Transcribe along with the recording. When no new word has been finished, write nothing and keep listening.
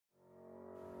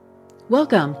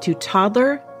Welcome to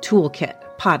Toddler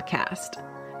Toolkit Podcast,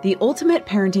 the ultimate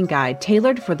parenting guide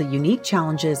tailored for the unique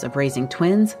challenges of raising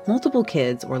twins, multiple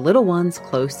kids, or little ones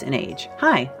close in age.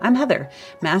 Hi, I'm Heather,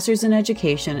 master's in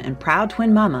education and proud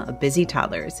twin mama of busy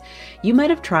toddlers. You might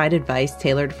have tried advice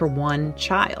tailored for one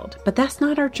child, but that's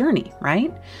not our journey,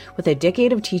 right? With a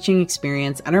decade of teaching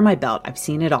experience under my belt, I've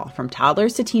seen it all, from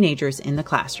toddlers to teenagers in the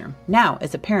classroom. Now,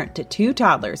 as a parent to two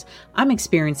toddlers, I'm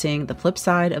experiencing the flip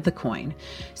side of the coin.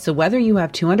 So whether you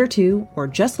have two under two or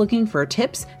just looking for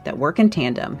tips that work in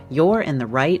tandem, you're in the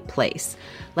right place.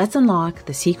 Let's unlock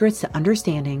the secrets to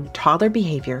understanding toddler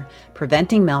behavior,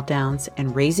 preventing meltdowns,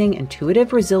 and raising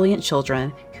intuitive, resilient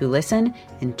children who listen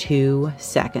in 2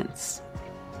 seconds.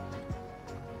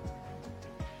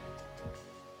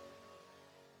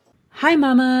 Hi,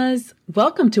 mamas.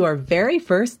 Welcome to our very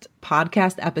first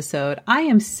podcast episode. I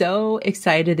am so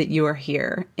excited that you are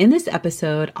here. In this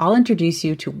episode, I'll introduce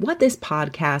you to what this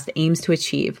podcast aims to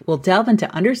achieve. We'll delve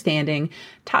into understanding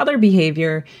toddler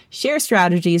behavior, share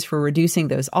strategies for reducing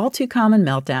those all too common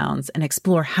meltdowns, and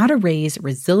explore how to raise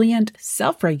resilient,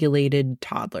 self-regulated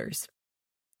toddlers.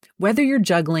 Whether you're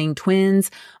juggling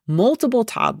twins, multiple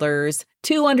toddlers,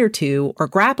 two under two, or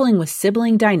grappling with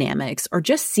sibling dynamics, or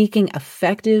just seeking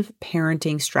effective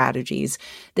parenting strategies,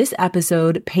 this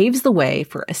episode paves the way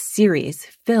for a series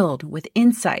filled with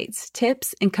insights,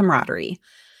 tips, and camaraderie.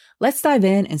 Let's dive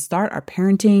in and start our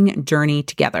parenting journey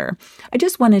together. I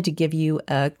just wanted to give you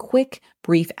a quick,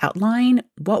 brief outline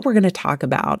what we're going to talk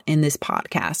about in this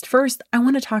podcast. First, I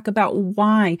want to talk about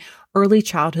why early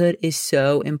childhood is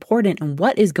so important and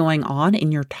what is going on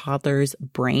in your toddler's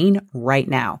brain right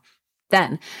now.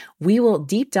 Then we will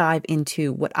deep dive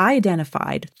into what I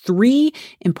identified 3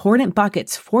 important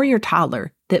buckets for your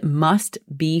toddler that must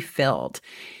be filled.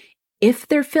 If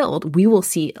they're filled, we will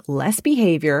see less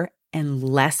behavior and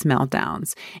less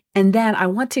meltdowns. And then I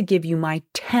want to give you my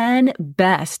 10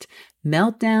 best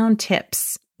meltdown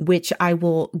tips, which I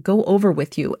will go over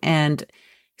with you. And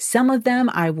some of them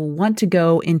I will want to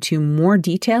go into more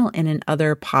detail in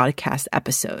another podcast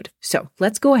episode. So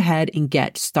let's go ahead and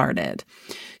get started.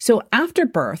 So after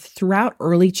birth, throughout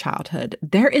early childhood,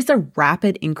 there is a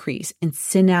rapid increase in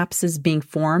synapses being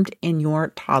formed in your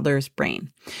toddler's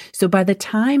brain. So by the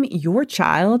time your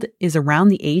child is around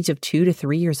the age of 2 to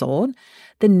 3 years old,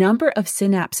 the number of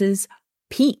synapses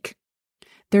peak.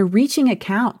 They're reaching a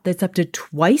count that's up to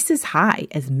twice as high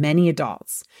as many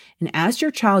adults. And as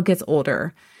your child gets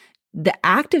older, the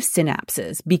active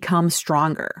synapses become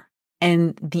stronger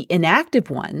and the inactive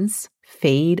ones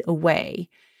fade away.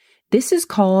 This is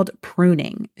called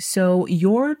pruning. So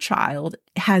your child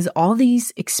has all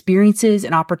these experiences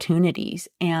and opportunities,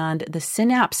 and the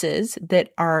synapses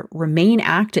that remain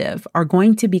active are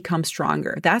going to become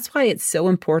stronger. That's why it's so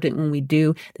important when we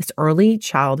do this early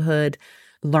childhood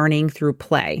learning through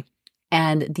play.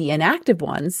 And the inactive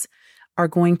ones are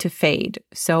going to fade.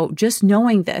 So just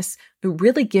knowing this, it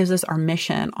really gives us our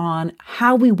mission on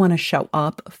how we want to show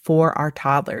up for our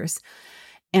toddlers.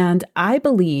 And I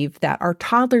believe that our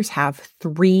toddlers have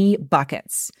 3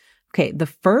 buckets. Okay, the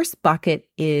first bucket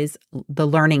is the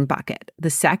learning bucket.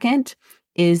 The second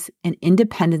is an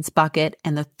independence bucket.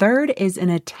 And the third is an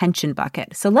attention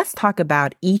bucket. So let's talk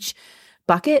about each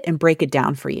bucket and break it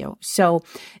down for you. So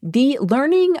the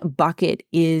learning bucket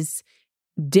is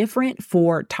different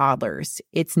for toddlers.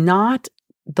 It's not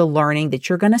the learning that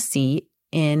you're going to see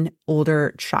in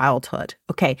older childhood.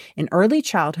 Okay, in early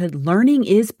childhood, learning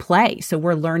is play. So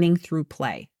we're learning through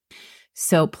play.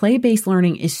 So play-based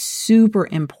learning is super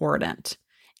important.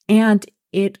 And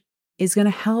it is going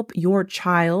to help your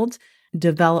child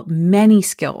develop many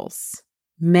skills,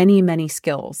 many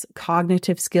skills,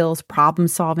 cognitive skills,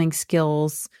 problem-solving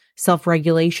skills,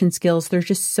 self-regulation skills. There's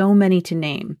just so many to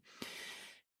name.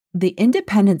 The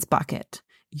independence bucket,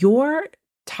 your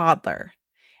toddler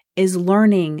is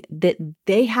learning that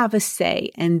they have a say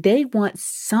and they want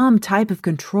some type of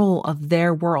control of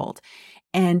their world.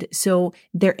 And so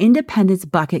their independence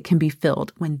bucket can be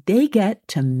filled when they get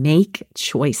to make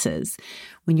choices.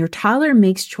 When your toddler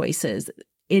makes choices,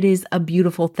 it is a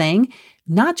beautiful thing,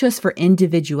 not just for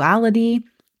individuality,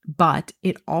 but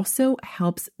it also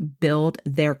helps build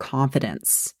their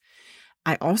confidence.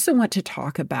 I also want to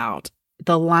talk about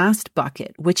the last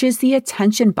bucket, which is the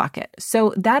attention bucket.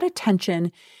 So that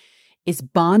attention is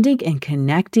bonding and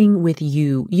connecting with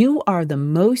you. You are the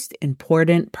most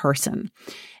important person.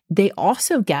 They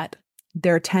also get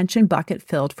their attention bucket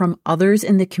filled from others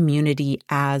in the community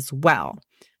as well.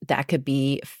 That could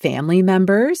be family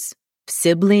members,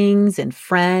 siblings and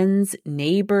friends,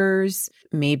 neighbors,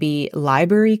 maybe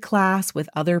library class with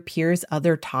other peers,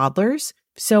 other toddlers.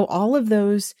 So all of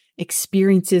those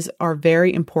Experiences are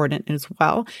very important as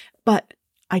well. But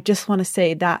I just want to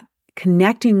say that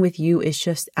connecting with you is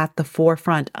just at the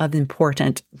forefront of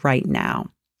important right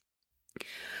now.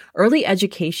 Early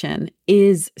education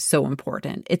is so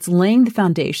important. It's laying the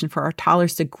foundation for our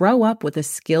toddlers to grow up with the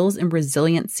skills and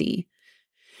resiliency.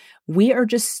 We are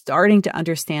just starting to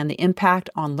understand the impact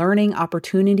on learning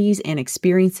opportunities and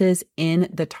experiences in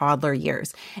the toddler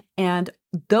years. And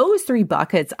those three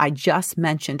buckets I just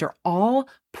mentioned are all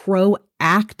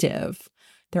proactive.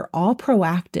 They're all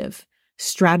proactive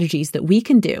strategies that we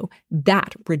can do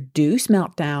that reduce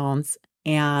meltdowns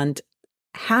and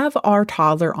have our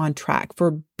toddler on track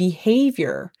for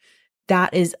behavior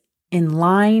that is in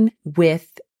line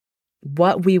with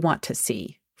what we want to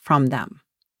see from them.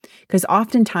 Because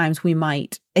oftentimes we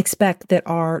might expect that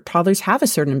our toddlers have a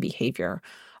certain behavior.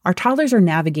 Our toddlers are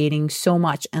navigating so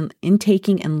much and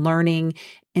intaking and learning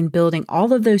and building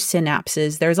all of those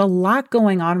synapses. There's a lot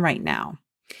going on right now.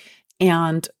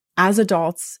 And as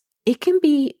adults, it can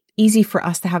be easy for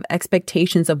us to have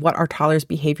expectations of what our toddler's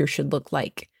behavior should look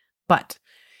like. But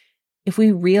if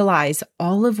we realize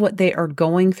all of what they are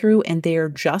going through and they are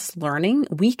just learning,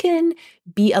 we can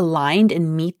be aligned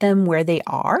and meet them where they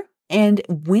are. And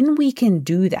when we can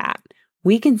do that,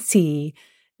 we can see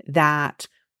that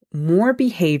more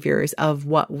behaviors of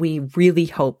what we really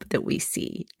hope that we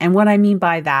see. And what I mean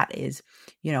by that is,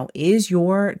 is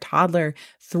your toddler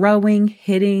throwing,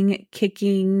 hitting,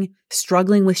 kicking,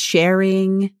 struggling with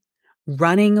sharing,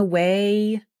 running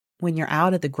away when you're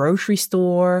out at the grocery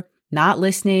store, not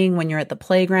listening when you're at the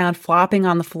playground, flopping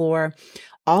on the floor?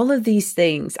 All of these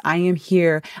things, I am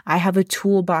here. I have a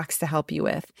toolbox to help you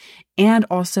with. And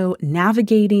also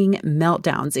navigating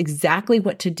meltdowns, exactly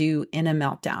what to do in a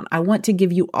meltdown. I want to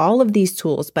give you all of these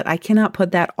tools, but I cannot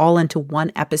put that all into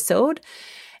one episode.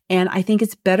 And I think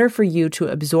it's better for you to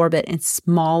absorb it in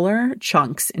smaller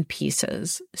chunks and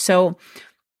pieces. So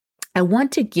I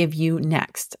want to give you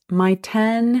next my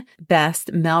 10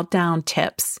 best meltdown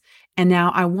tips. And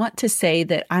now I want to say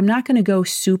that I'm not going to go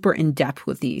super in depth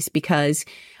with these because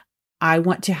I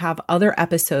want to have other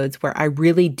episodes where I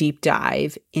really deep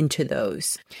dive into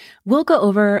those. We'll go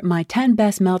over my 10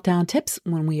 best meltdown tips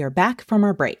when we are back from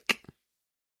our break.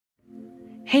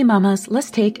 Hey mamas,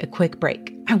 let's take a quick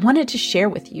break. I wanted to share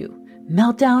with you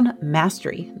Meltdown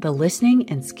Mastery, the Listening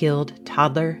and Skilled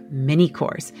Toddler Mini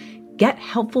Course. Get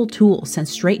helpful tools sent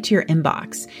straight to your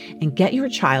inbox and get your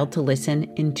child to listen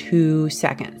in 2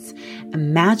 seconds.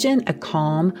 Imagine a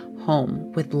calm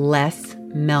home with less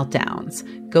meltdowns.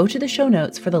 Go to the show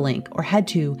notes for the link or head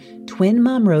to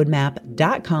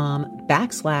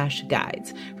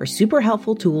twinmomroadmap.com/guides for super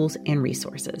helpful tools and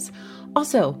resources.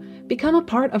 Also, become a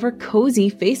part of our cozy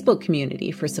Facebook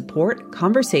community for support,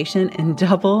 conversation, and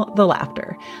double the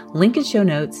laughter. Link in show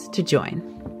notes to join.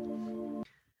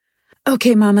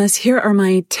 Okay, mamas, here are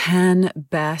my 10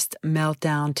 best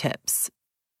meltdown tips.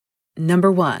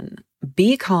 Number 1,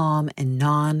 be calm and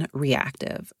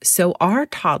non-reactive. So our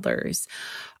toddlers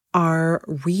are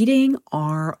reading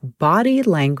our body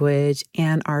language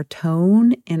and our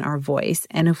tone in our voice.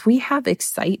 And if we have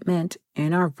excitement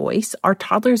in our voice, our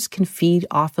toddlers can feed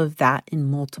off of that in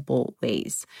multiple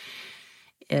ways.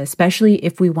 Especially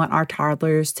if we want our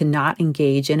toddlers to not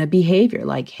engage in a behavior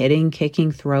like hitting,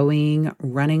 kicking, throwing,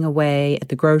 running away at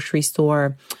the grocery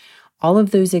store. All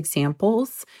of those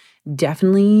examples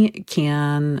definitely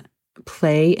can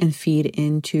play and feed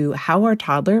into how our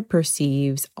toddler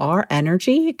perceives our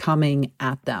energy coming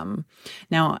at them.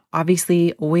 Now,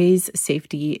 obviously, always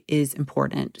safety is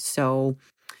important. So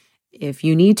if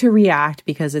you need to react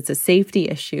because it's a safety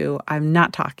issue, I'm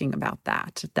not talking about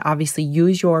that. Obviously,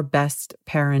 use your best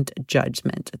parent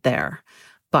judgment there.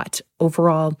 But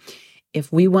overall,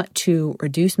 if we want to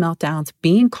reduce meltdowns,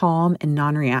 being calm and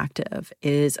non-reactive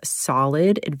is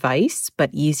solid advice,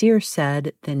 but easier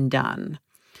said than done.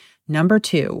 Number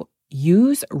 2,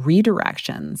 use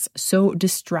redirections. So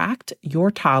distract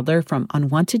your toddler from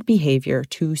unwanted behavior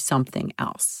to something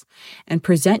else and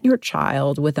present your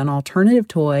child with an alternative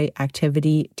toy,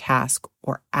 activity, task,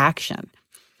 or action.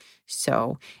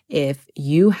 So if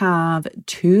you have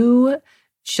 2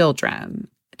 children,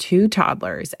 2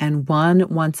 toddlers, and one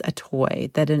wants a toy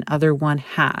that another one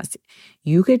has,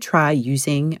 you could try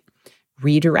using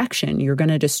redirection. You're going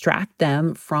to distract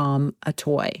them from a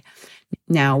toy.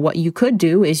 Now, what you could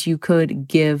do is you could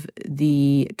give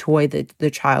the toy that the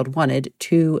child wanted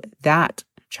to that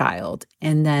child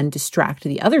and then distract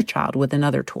the other child with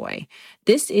another toy.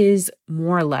 This is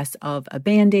more or less of a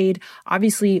Band-Aid.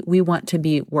 Obviously, we want to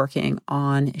be working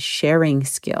on sharing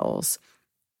skills.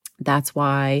 That's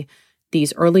why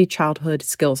these early childhood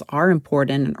skills are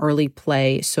important and early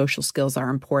play social skills are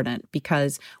important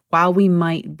because while we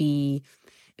might be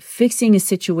fixing a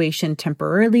situation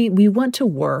temporarily, we want to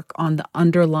work on the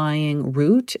underlying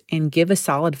root and give a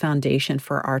solid foundation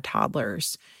for our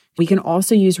toddlers. We can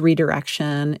also use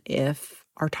redirection if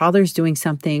our toddler's doing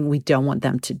something we don't want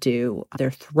them to do. They're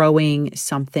throwing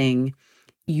something.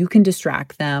 You can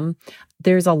distract them.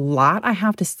 There's a lot I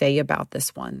have to say about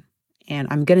this one, and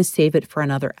I'm going to save it for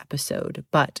another episode.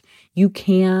 But you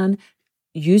can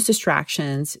use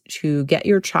distractions to get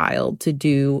your child to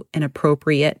do an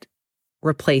appropriate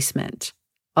replacement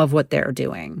of what they're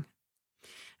doing.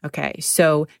 Okay,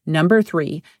 so number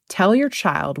 3, tell your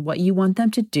child what you want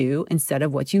them to do instead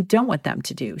of what you don't want them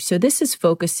to do. So this is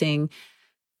focusing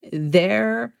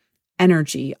their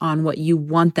energy on what you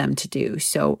want them to do.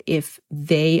 So if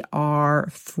they are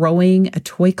throwing a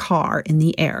toy car in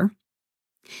the air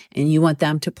and you want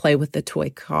them to play with the toy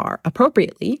car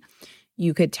appropriately,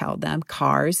 you could tell them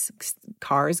cars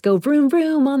go vroom,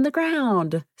 vroom on the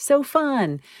ground. So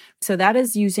fun. So that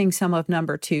is using some of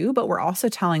number 2, but we're also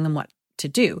telling them what to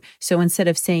do. So instead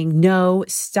of saying, no,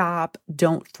 stop,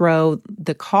 don't throw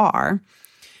the car,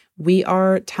 we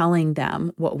are telling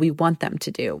them what we want them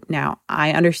to do. Now,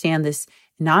 I understand this,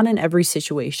 not in every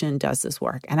situation does this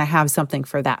work, and I have something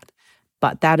for that,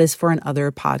 but that is for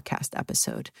another podcast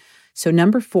episode. So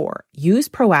number 4, use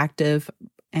proactive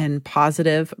and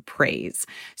positive praise.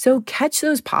 So catch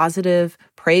those positive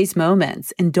praise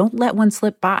moments and don't let one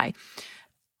slip by.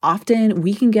 Often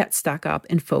we can get stuck up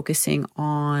in focusing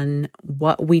on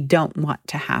what we don't want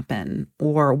to happen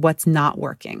or what's not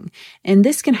working. And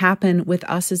this can happen with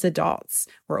us as adults.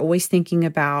 We're always thinking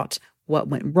about what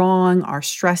went wrong, our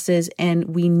stresses,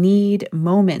 and we need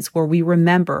moments where we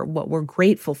remember what we're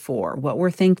grateful for, what we're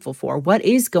thankful for, what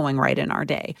is going right in our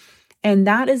day. And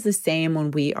that is the same when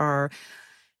we are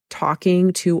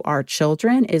talking to our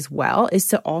children as well, is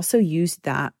to also use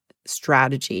that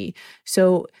strategy.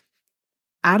 So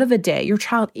out of a day, your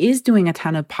child is doing a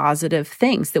ton of positive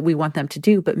things that we want them to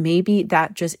do, but maybe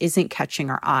that just isn't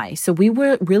catching our eye. So we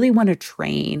really want to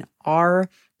train our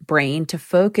brain to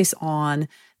focus on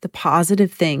the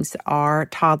positive things that our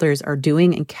toddlers are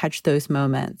doing and catch those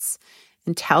moments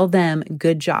and tell them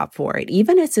good job for it,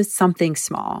 even if it's something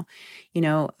small. You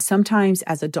know, sometimes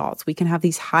as adults, we can have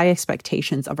these high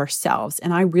expectations of ourselves,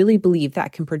 and I really believe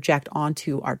that can project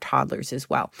onto our toddlers as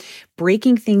well.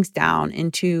 Breaking things down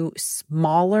into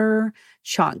smaller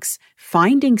chunks,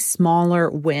 finding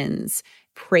smaller wins,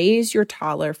 praise your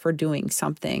toddler for doing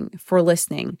something, for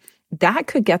listening. That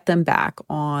could get them back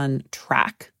on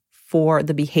track for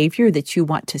the behavior that you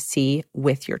want to see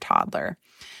with your toddler.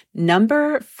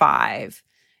 Number 5,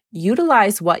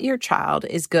 utilize what your child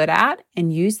is good at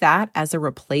and use that as a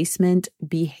replacement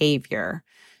behavior.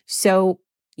 So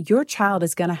your child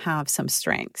is going to have some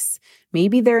strengths.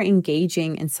 Maybe they're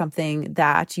engaging in something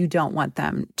that you don't want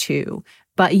them to,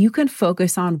 but you can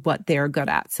focus on what they're good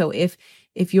at. So if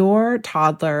your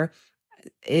toddler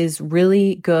is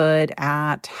really good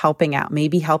at helping out,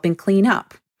 maybe helping clean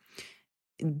up,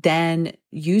 then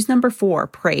use number 4,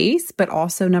 praise, but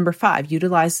also number 5,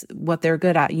 utilize what they're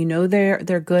good at. You know, they're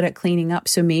good at cleaning up.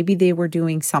 So maybe they were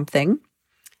doing something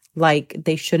like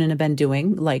they shouldn't have been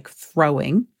doing, like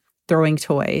throwing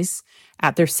toys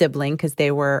at their sibling because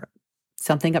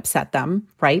something upset them,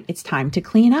 right? It's time to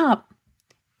clean up.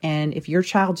 And if your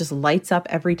child just lights up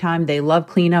every time, they love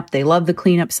cleanup, they love the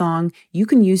cleanup song, you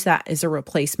can use that as a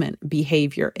replacement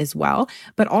behavior as well.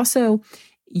 But also,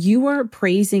 you are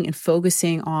praising and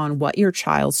focusing on what your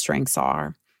child's strengths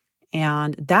are.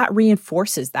 And that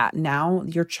reinforces that. Now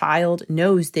your child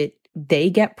knows that they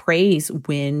get praise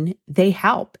when they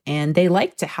help and they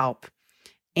like to help.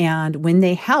 And when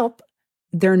they help,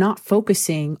 they're not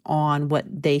focusing on what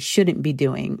they shouldn't be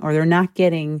doing, or they're not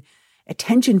getting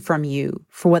attention from you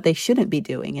for what they shouldn't be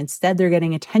doing. Instead, they're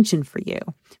getting attention for you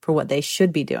for what they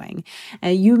should be doing.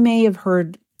 And you may have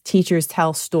heard teachers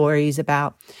tell stories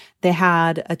about they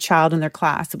had a child in their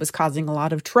class that was causing a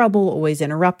lot of trouble, always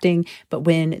interrupting. But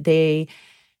when they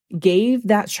gave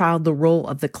that child the role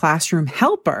of the classroom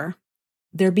helper,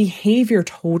 their behavior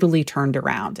totally turned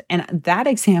around. And that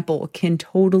example can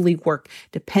totally work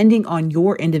depending on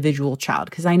your individual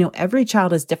child, because I know every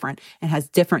child is different and has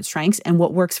different strengths, and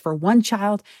what works for one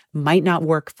child might not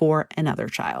work for another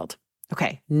child.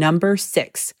 Okay, number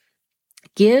 6.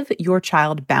 Give your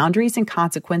child boundaries and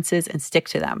consequences and stick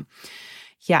to them.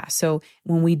 Yeah, so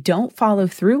when we don't follow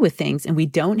through with things and we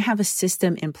don't have a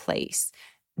system in place,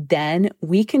 then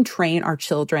we can train our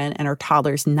children and our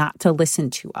toddlers not to listen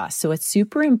to us. So it's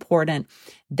super important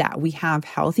that we have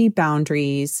healthy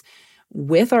boundaries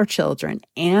with our children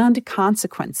and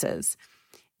consequences.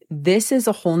 This is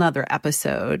a whole nother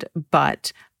episode,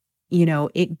 but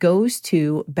it goes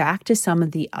back to some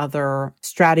of the other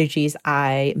strategies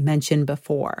I mentioned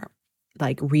before,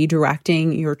 like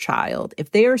redirecting your child.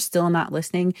 If they are still not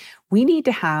listening, we need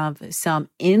to have some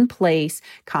in place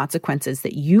consequences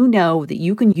that that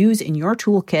you can use in your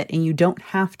toolkit and you don't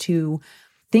have to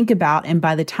think about. And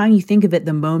by the time you think of it,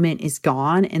 the moment is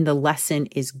gone and the lesson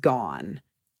is gone.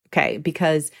 Okay.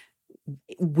 Because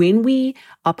when we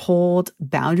uphold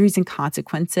boundaries and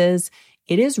consequences,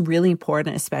 it is really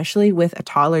important, especially with a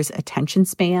toddler's attention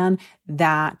span,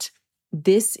 that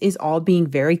this is all being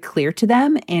very clear to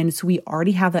them. And so we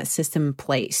already have that system in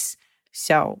place.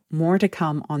 So more to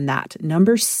come on that.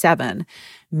 Number 7,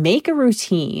 make a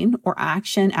routine or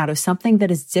action out of something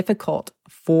that is difficult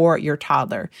for your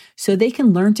toddler so they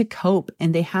can learn to cope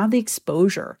and they have the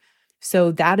exposure.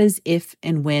 So that is if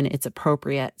and when it's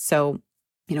appropriate. So,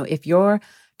 if your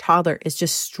toddler is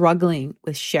just struggling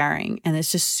with sharing and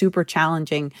it's just super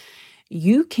challenging,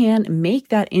 you can make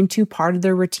that into part of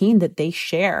their routine that they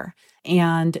share.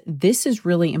 And this is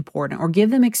really important, or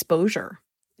give them exposure.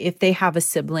 If they have a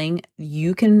sibling,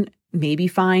 you can maybe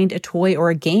find a toy or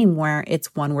a game where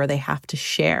it's one where they have to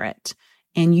share it.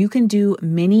 And you can do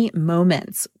mini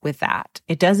moments with that.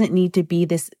 It doesn't need to be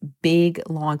this big,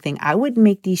 long thing. I would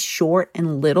make these short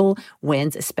and little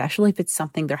wins, especially if it's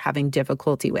something they're having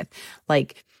difficulty with,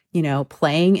 like,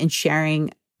 playing and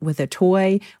sharing with a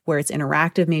toy where it's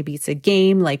interactive. Maybe it's a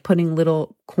game, like putting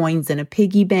little coins in a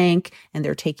piggy bank and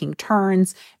they're taking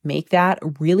turns. Make that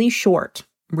really short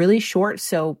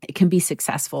so it can be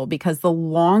successful, because the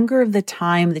longer the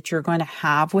time that you're going to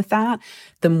have with that,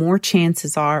 the more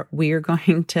chances are we are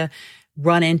going to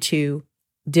run into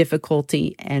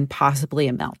difficulty and possibly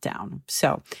a meltdown.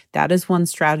 So that is one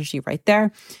strategy right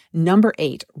there. Number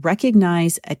 8,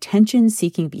 recognize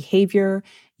attention-seeking behavior.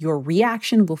 Your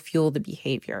reaction will fuel the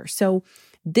behavior. So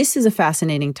this is a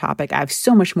fascinating topic. I have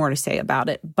so much more to say about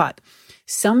it, but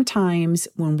sometimes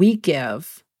when we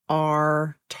give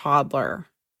our toddler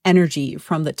energy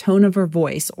from the tone of our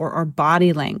voice or our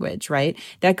body language, right?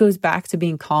 That goes back to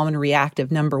being calm and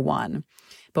reactive, number 1.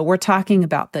 But we're talking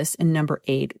about this in number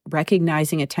 8,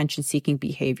 recognizing attention-seeking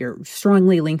behavior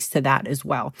strongly links to that as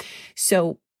well.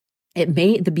 So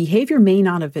the behavior may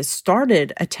not have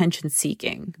started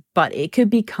attention-seeking, but it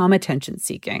could become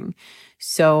attention-seeking.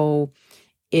 So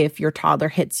if your toddler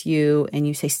hits you and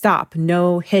you say, stop,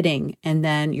 no hitting, and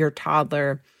then your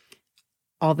toddler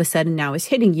all of a sudden now is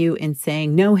hitting you and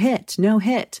saying, no hit, no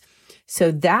hit.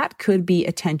 So that could be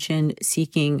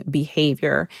attention-seeking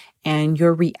behavior, and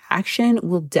your reaction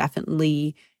will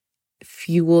definitely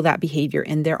fuel that behavior.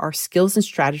 And there are skills and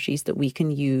strategies that we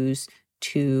can use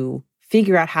to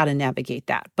figure out how to navigate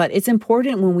that. But it's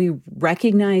important when we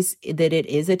recognize that it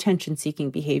is attention-seeking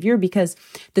behavior, because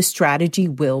the strategy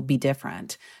will be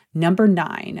different. Number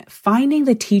 9, finding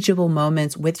the teachable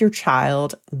moments with your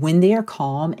child when they are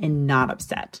calm and not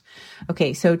upset.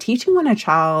 Okay, so teaching when a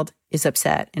child is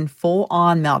upset and full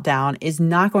on meltdown is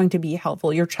not going to be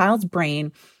helpful. Your child's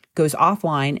brain goes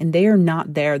offline and they are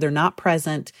not there. They're not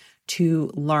present to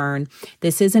learn.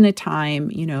 This isn't a time,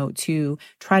 to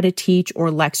try to teach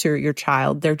or lecture your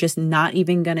child. They're just not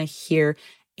even going to hear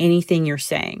anything you're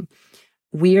saying.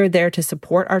 We are there to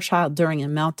support our child during a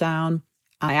meltdown.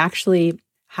 I actually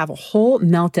have a whole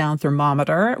meltdown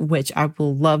thermometer, which I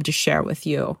will love to share with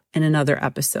you in another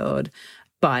episode.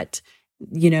 But,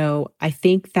 I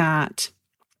think that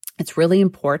it's really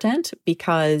important,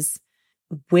 because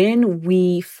when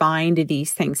we find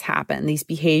these things happen, these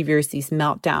behaviors, these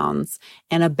meltdowns,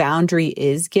 and a boundary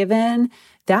is given,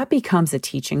 that becomes a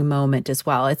teaching moment as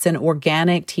well. It's an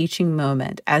organic teaching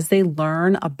moment as they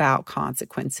learn about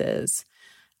consequences.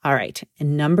 All right.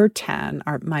 And number 10,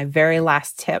 my very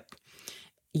last tip.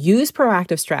 Use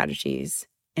proactive strategies,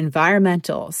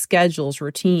 environmental, schedules,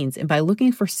 routines, and by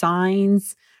looking for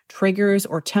signs, triggers,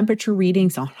 or temperature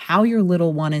readings on how your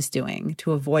little one is doing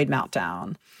to avoid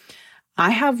meltdown.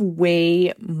 I have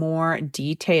way more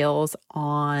details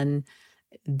on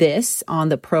this, on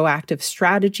the proactive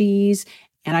strategies,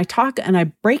 and I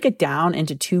break it down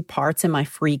into 2 parts in my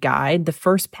free guide. The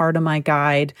first part of my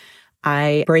guide,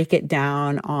 I break it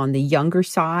down on the younger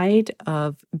side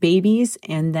of babies,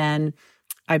 and then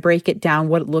I break it down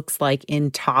what it looks like in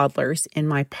toddlers in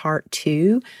my part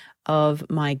 2 of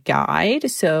my guide.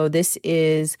 So this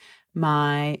is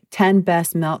my 10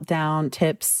 best meltdown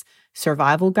tips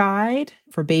survival guide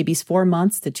for babies 4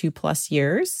 months to 2+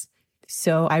 years.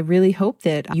 So I really hope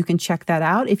that you can check that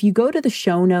out. If you go to the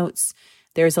show notes,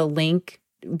 there's a link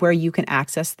where you can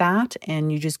access that.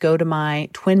 And you just go to my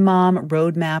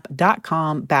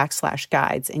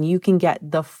twinmomroadmap.com/guides, and you can get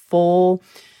the full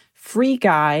free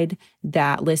guide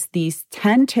that lists these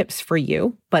 10 tips for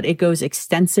you, but it goes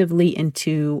extensively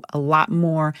into a lot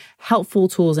more helpful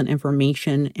tools and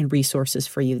information and resources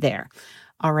for you there.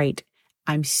 All right.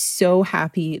 I'm so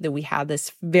happy that we had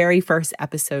this very first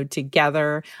episode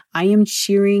together. I am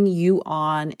cheering you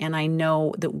on, and I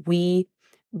know that we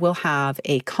will have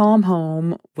a calm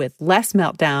home with less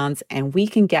meltdowns, and we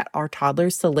can get our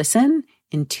toddlers to listen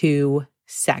in 2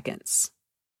 seconds.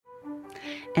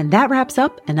 And that wraps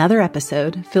up another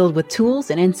episode filled with tools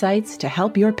and insights to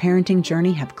help your parenting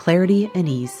journey have clarity and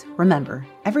ease. Remember,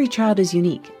 every child is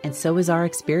unique, and so is our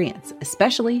experience,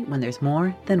 especially when there's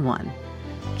more than one.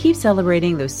 Keep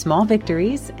celebrating those small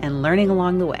victories and learning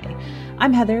along the way.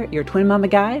 I'm Heather, your Twin Mama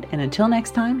Guide, and until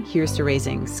next time, here's to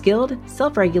raising skilled,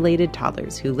 self-regulated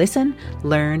toddlers who listen,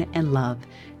 learn, and love.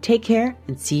 Take care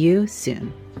and see you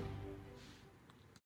soon.